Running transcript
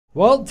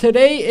Well,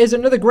 today is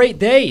another great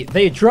day.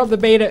 They dropped the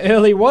beta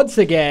early once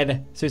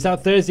again. So it's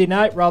out Thursday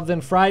night rather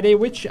than Friday,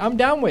 which I'm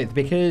down with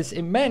because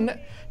it meant I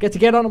get to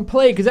get on and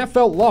play because I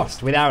felt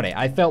lost without it.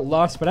 I felt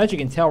lost, but as you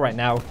can tell right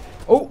now,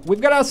 oh,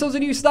 we've got ourselves a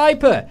new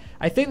sniper.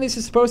 I think this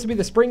is supposed to be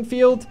the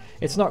Springfield.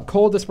 It's not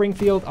called the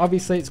Springfield.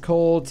 Obviously, it's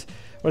called,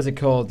 what is it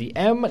called? The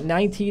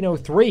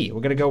M1903.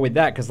 We're going to go with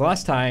that because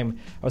last time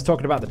I was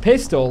talking about the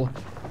pistol.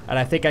 And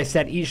I think I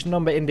said each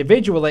number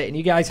individually, and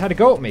you guys had to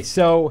go at me.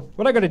 So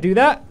we're not going to do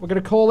that. We're going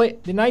to call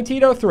it the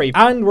 1903.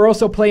 And we're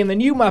also playing the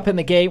new map in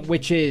the game,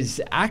 which is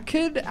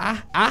Aachen.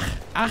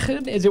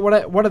 Aachen? Is it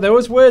one of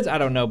those words? I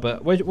don't know,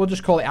 but we'll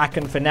just call it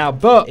Aachen for now.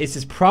 But this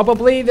is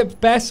probably the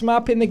best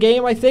map in the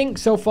game, I think,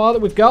 so far that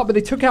we've got. But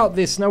they took out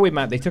this snowy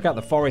map. They took out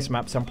the forest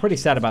map, so I'm pretty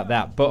sad about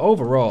that. But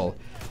overall,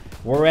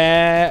 we're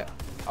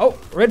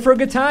in for a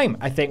good time,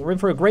 I think. We're in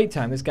for a great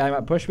time. This guy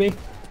might push me.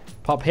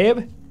 Pop him.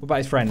 What about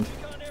his friend?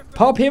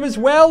 Pop him as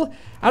well.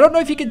 I don't know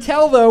if you can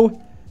tell, though.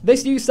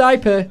 This new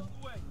sniper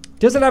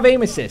doesn't have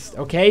aim assist,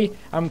 okay?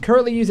 I'm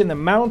currently using the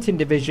mountain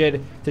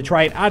division to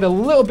try and add a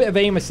little bit of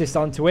aim assist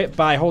onto it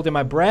by holding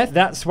my breath.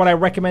 That's what I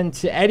recommend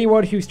to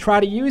anyone who's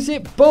trying to use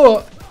it,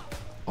 but...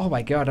 oh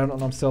my god, I don't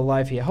know I'm still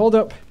alive here. Hold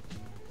up.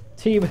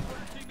 Team.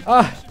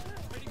 What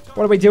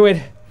are we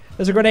doing?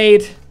 There's a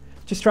grenade.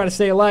 Just trying to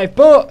stay alive,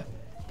 but...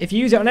 if you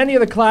use it on any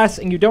other class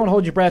and you don't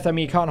hold your breath, I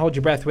mean, you can't hold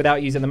your breath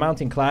without using the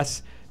mountain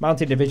class,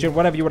 mountain division,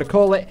 whatever you want to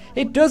call it,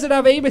 it doesn't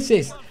have aim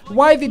assist.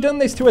 Why have they done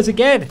this to us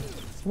again?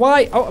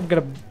 Why? Oh, I'm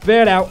going to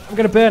burn out. I'm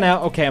going to burn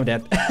out. Okay, I'm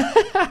dead.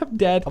 I'm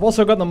dead. I've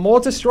also got the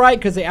mortar strike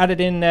because they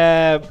added in,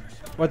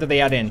 what did they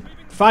add in?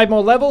 5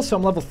 more levels, so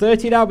I'm level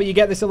 30 now, but you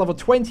get this at level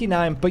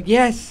 29. But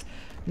yes,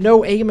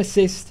 no aim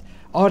assist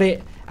on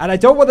it. And I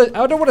don't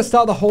want to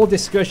start the whole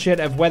discussion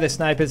of whether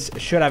snipers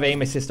should have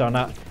aim assist or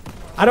not.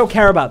 I don't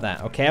care about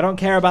that, okay? I don't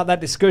care about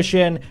that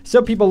discussion.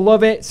 Some people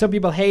love it. Some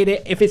people hate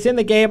it. If it's in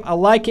the game, I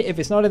like it. If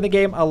it's not in the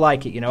game, I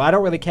like it. You know, I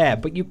don't really care.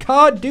 But you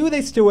can't do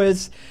this to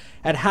us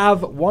and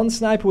have one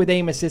sniper with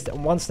aim assist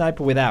and one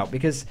sniper without,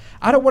 because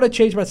I don't want to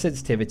change my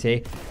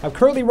sensitivity. I'm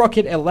currently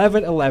rocking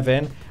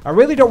 11-11. I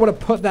really don't want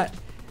to put that,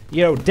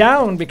 you know,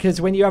 down,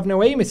 because when you have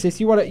no aim assist,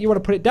 you want to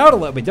put it down a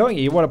little bit, don't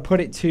you? You want to put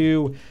it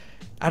to,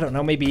 I don't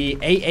know, maybe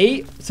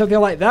 8-8, something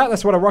like that.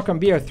 That's what I rock on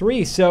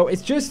BO3. So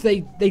it's just,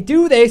 they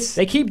do this.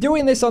 They keep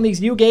doing this on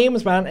these new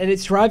games, man, and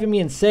it's driving me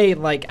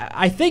insane. Like,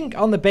 I think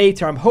on the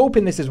beta, I'm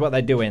hoping this is what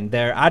they're doing.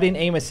 They're adding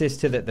aim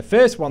assist to the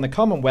first one, the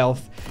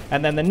Commonwealth,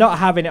 and then they're not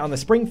having it on the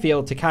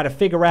Springfield to kind of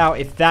figure out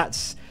if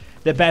that's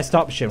the best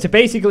option. To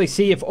basically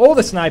see if all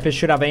the snipers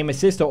should have aim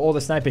assist or all the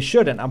snipers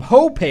shouldn't. I'm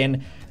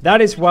hoping that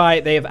is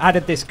why they have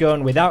added this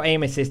gun without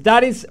aim assist.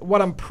 That is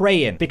what I'm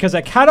praying, because I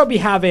cannot be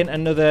having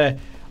another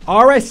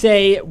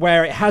RSA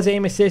where it has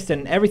aim assist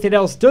and everything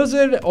else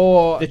doesn't,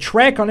 or the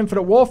Trek on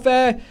Infinite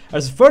Warfare.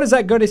 As fun as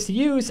that gun is to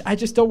use, I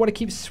just don't want to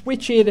keep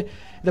switching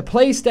the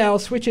playstyle,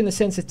 switching the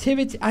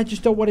sensitivity. I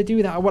just don't want to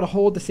do that. I want to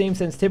hold the same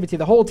sensitivity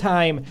the whole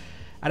time,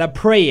 and I'm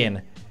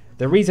praying.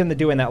 The reason they're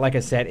doing that, like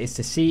I said, is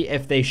to see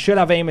if they should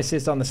have aim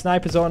assist on the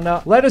snipers or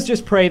not. Let us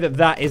just pray that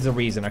that is the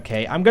reason,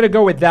 okay? I'm going to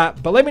go with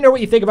that, but let me know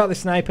what you think about the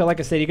sniper. Like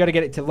I said, you got to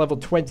get it to level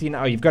 20,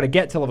 or you've got to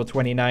get to level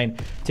 29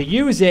 to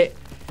use it.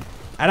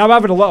 And I'm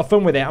having a lot of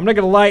fun with it. I'm not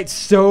going to lie, it's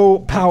so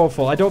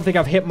powerful. I don't think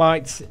I've hit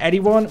marked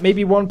anyone,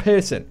 maybe one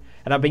person.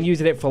 And I've been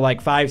using it for like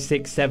 5,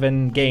 6,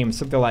 7 games,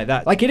 something like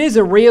that. Like, it is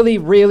a really,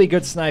 really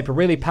good sniper,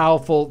 really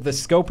powerful. The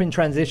scoping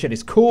transition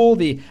is cool.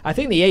 I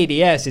think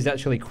the ADS is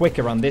actually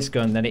quicker on this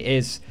gun than it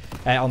is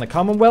on the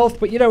Commonwealth.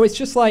 But, you know, it's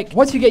just like,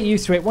 once you get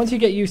used to it, once you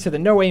get used to the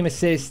no aim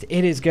assist,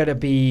 it is going to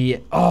be,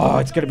 oh,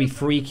 it's going to be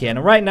freaky.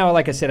 And right now,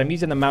 like I said, I'm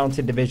using the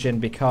mountain division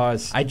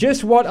because I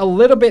just want a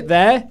little bit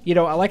there. You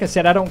know, like I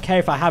said, I don't care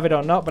if I have it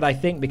or not, but I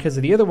think because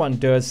the other one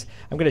does,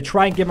 I'm going to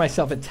try and give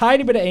myself a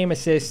tiny bit of aim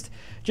assist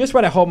just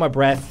when I hold my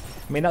breath.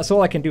 I mean, that's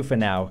all I can do for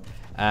now.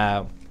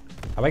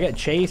 If I get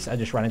chased, I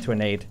just ran into a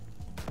nade.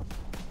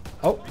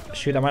 Oh,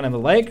 shoot that man in the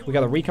leg. We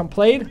got a recon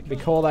played. We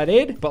call that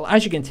in. But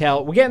as you can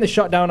tell, we're getting the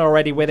shot down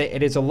already with it.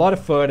 It is a lot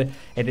of fun.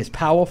 It is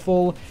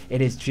powerful.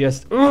 It is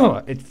just,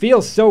 it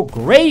feels so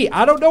great.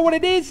 I don't know what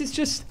it is. It's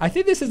just, I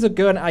think this is a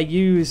gun I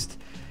used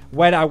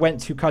when I went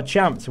to COD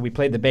Champ. So we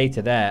played the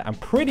beta there. I'm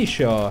pretty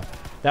sure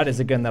that is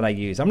a gun that I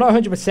use. I'm not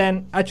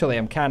 100%. Actually,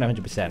 I'm kind of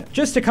 100%.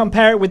 Just to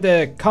compare it with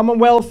the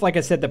Commonwealth, like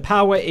I said, the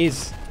power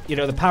is, you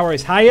know, the power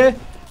is higher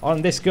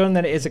on this gun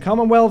than it is the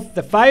Commonwealth.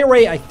 The fire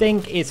rate, I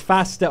think, is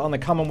faster on the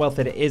Commonwealth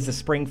than it is the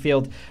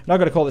Springfield. I'm not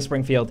going to call it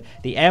Springfield,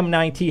 the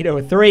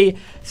M1903.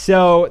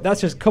 So that's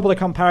just a couple of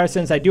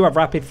comparisons. I do have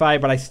rapid fire,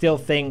 but I still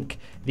think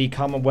the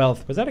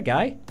Commonwealth... was that a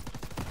guy?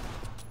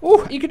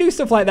 Ooh, you can do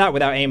stuff like that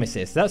without aim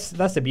assist. That's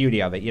the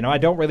beauty of it. You know, I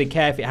don't really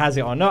care if it has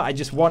it or not. I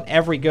just want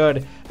every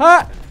gun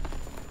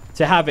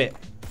to have it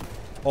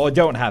or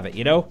don't have it,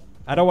 you know?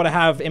 I don't want to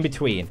have in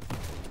between.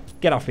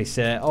 Get off me,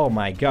 sir. Oh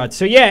my god.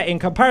 So yeah, in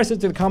comparison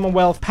to the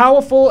Commonwealth,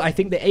 powerful. I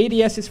think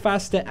the ADS is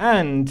faster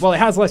and, well, it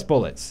has less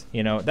bullets.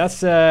 You know, that's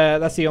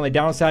the only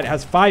downside. It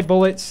has 5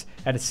 bullets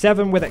and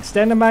 7 with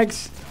extender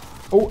mags.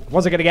 Oh,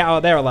 wasn't going to get out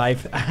of there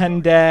alive.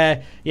 And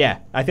yeah,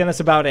 I think that's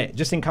about it.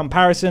 Just in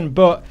comparison,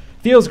 but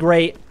feels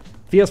great.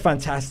 Feels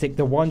fantastic.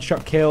 The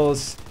one-shot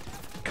kills,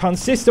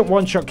 consistent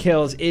one-shot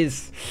kills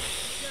is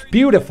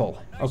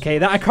beautiful. Okay,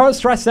 that I can't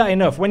stress that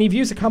enough. When you've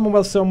used the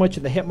Commonwealth so much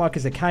and the hit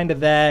markers are kind of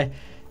there,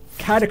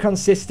 kind of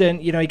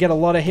consistent, you know, you get a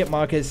lot of hit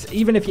markers,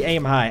 even if you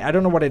aim high. I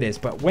don't know what it is,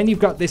 but when you've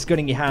got this gun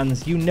in your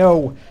hands, you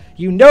know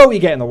you're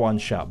getting the one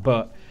shot.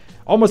 But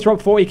almost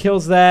dropped 40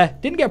 kills there.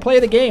 Didn't get play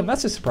of the game.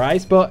 That's a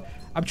surprise, but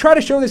I'm trying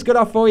to show this good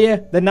off for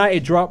you. The night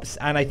it drops,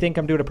 and I think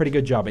I'm doing a pretty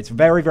good job. It's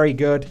very, very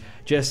good.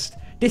 Just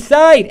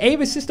decide,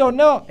 aim assist or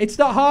not. It's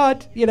not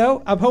hard, you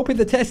know. I'm hoping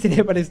they're testing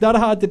it, but it's not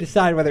hard to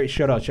decide whether it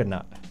should or should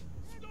not.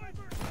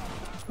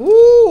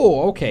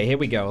 Ooh, okay, here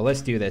we go. Let's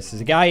do this.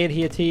 There's a guy in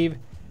here, team.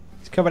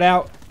 He's coming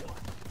out.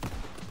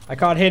 I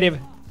can't hit him.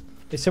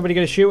 Is somebody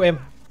going to shoot him?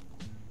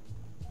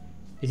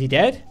 Is he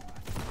dead?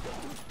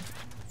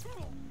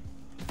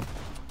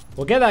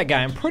 We'll get that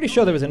guy. I'm pretty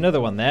sure there was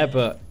another one there,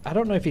 but I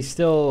don't know if he's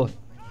still...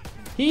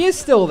 He is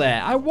still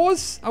there. I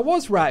was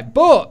right.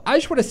 But I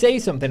just want to say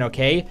something,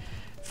 okay?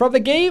 From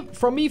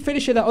me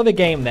finishing that other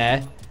game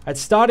there, I'd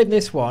started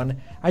this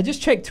one. I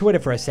just checked Twitter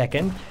for a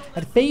second.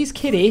 And FaZe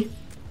Kitty,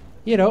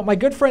 you know, my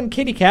good friend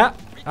Kitty Cat.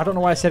 I don't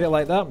know why I said it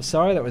like that. I'm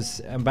sorry. That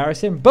was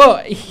embarrassing.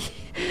 But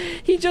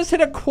he just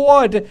hit a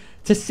quad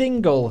to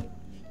single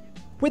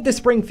with the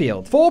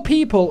Springfield. 4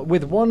 people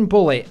with 1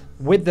 bullet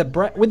with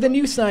the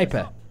new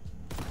sniper.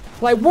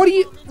 Like, what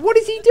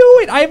is he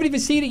doing? I haven't even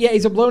seen it yet.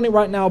 He's uploading it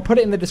right now. I'll put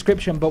it in the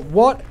description. But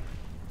what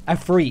a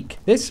freak.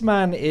 This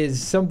man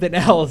is something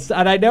else.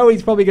 And I know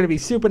he's probably going to be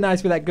super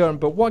nice with that gun.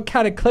 But what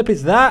kind of clip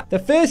is that? The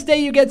first day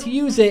you get to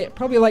use it,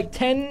 probably like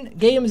 10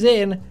 games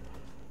in,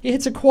 he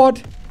hits a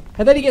quad.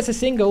 And then he gets a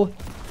single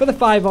for the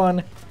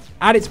 5-on.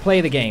 And it's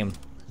play the game.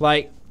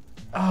 Like,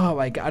 oh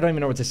my God. I don't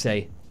even know what to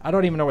say. I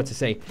don't even know what to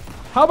say.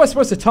 How am I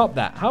supposed to top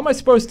that? How am I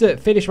supposed to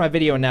finish my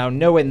video now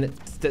knowing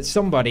that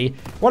somebody,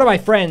 one of my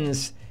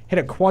friends, hit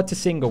a quad to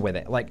single with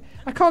it? Like,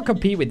 I can't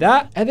compete with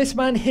that. And this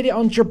man hit it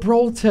on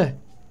Gibraltar.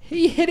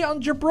 He hit it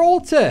on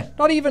Gibraltar.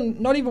 Not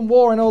even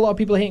War. I know a lot of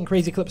people are hitting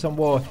crazy clips on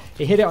War.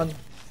 He hit it on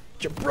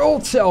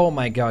Gibraltar. Oh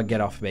my God,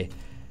 get off me.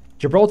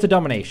 Gibraltar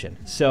domination.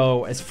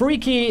 So as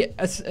freaky,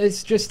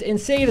 as just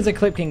insane as a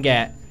clip can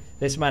get,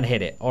 this man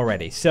hit it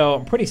already. So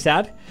I'm pretty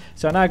sad.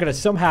 So now I'm going to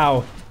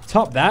somehow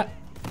top that.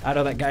 I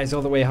know that guy's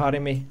all the way hard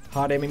aiming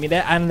me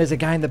there. And there's a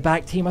guy in the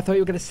back, team. I thought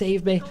you were going to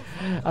save me.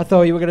 I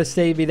thought you were going to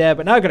save me there.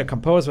 But now I've got to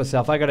compose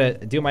myself. I got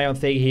to do my own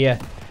thing here.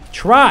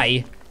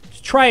 Try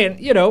and,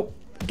 you know,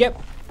 get...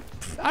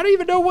 I don't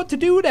even know what to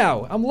do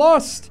now. I'm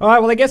lost. All right,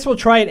 well, I guess we'll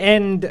try and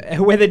end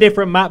with a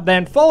different map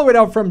then. Follow it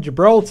on from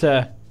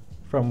Gibraltar.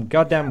 From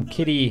goddamn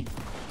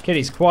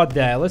Kitty's quad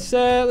there.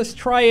 Let's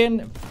try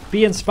and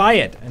be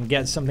inspired and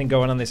get something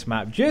going on this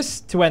map.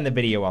 Just to end the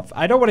video off.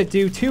 I don't want to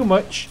do too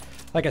much.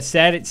 Like I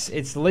said,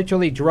 it's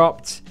literally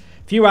dropped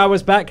a few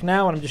hours back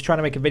now, and I'm just trying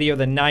to make a video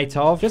the night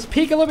of. Just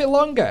peek a little bit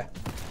longer.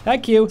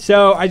 Thank you.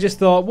 So I just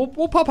thought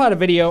we'll pop out a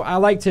video. I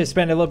like to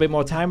spend a little bit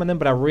more time on them,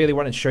 but I really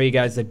wanted to show you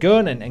guys the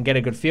gun and get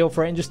a good feel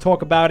for it and just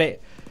talk about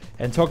it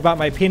and talk about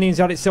my opinions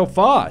on it so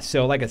far.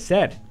 So like I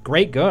said,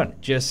 great gun.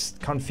 Just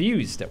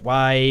confused at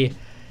why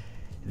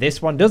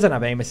this one doesn't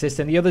have aim assist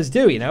and the others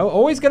do, you know?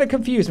 Always going to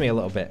confuse me a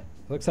little bit.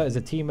 Looks like there's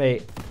a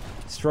teammate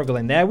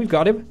struggling there. We've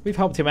got him. We've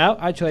helped him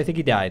out. Actually, I think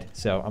he died.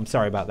 So I'm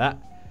sorry about that.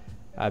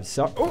 I'm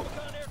sorry. Oh,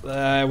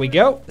 there we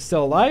go.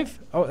 Still alive.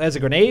 Oh, there's a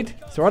grenade.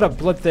 So we're on a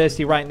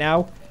bloodthirsty right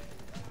now.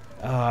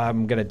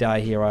 I'm going to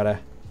die here, Ada.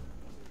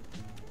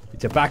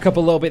 Need to back up a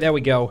little bit. There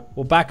we go.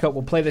 We'll back up.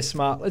 We'll play this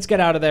smart. Let's get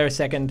out of there a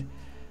second.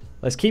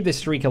 Let's keep this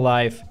streak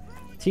alive.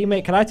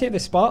 Teammate, can I take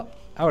this spot?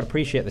 I would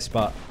appreciate the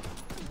spot.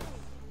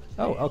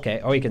 Oh,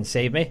 okay. Oh, you can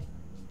save me.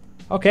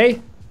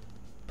 Okay.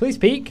 Please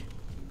peek.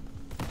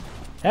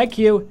 Thank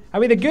you. I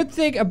mean, the good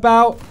thing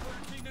about...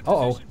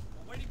 Uh-oh.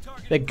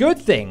 The good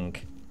thing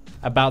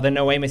about the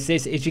no aim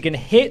assist is you can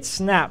hit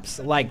snaps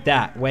like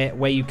that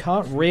where you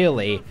can't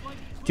really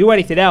do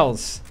anything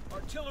else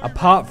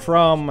apart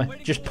from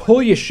just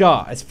pull your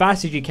shot as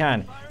fast as you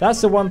can. That's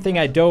the one thing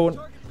I don't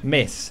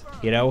miss,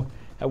 you know?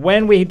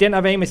 When we didn't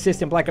have aim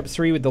assist in Black Ops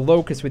 3 with the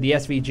Locust with the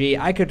SVG,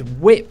 I could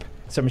whip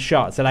some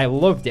shots and I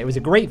loved it. It was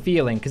a great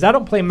feeling because I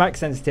don't play max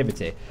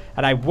sensitivity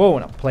and I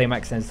won't play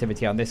max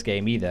sensitivity on this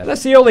game either.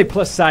 That's the only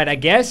plus side, I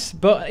guess,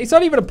 but it's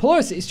not even a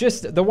plus. It's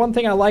just the one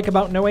thing I like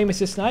about no aim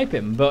assist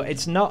sniping, but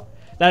it's not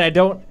that I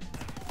don't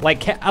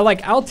like.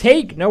 I'll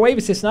take no aim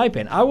assist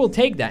sniping. I will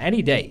take that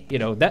any day. You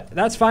know,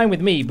 that's fine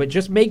with me, but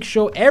just make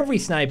sure every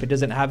sniper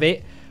doesn't have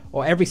it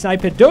or every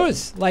sniper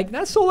does. Like,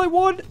 that's all I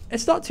want.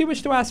 It's not too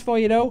much to ask for,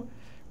 you know.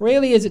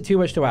 Really, is it too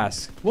much to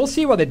ask? We'll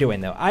see what they're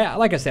doing, though.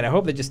 Like I said, I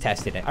hope they just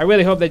tested it. I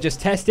really hope they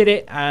just tested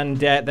it, and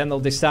then they'll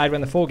decide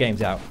when the full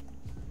game's out.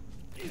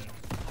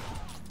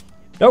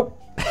 Nope.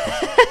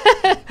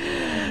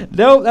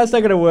 Nope, that's not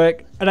going to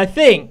work. And I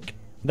think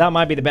that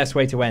might be the best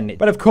way to end it.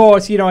 But of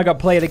course, you know, I got to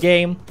play the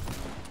game.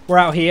 We're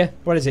out here.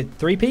 What is it?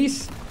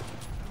 3-piece?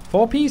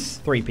 4-piece?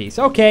 3-piece.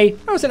 Okay,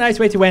 that was a nice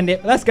way to end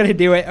it. But that's going to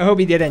do it. I hope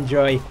you did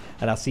enjoy,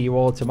 and I'll see you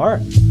all tomorrow.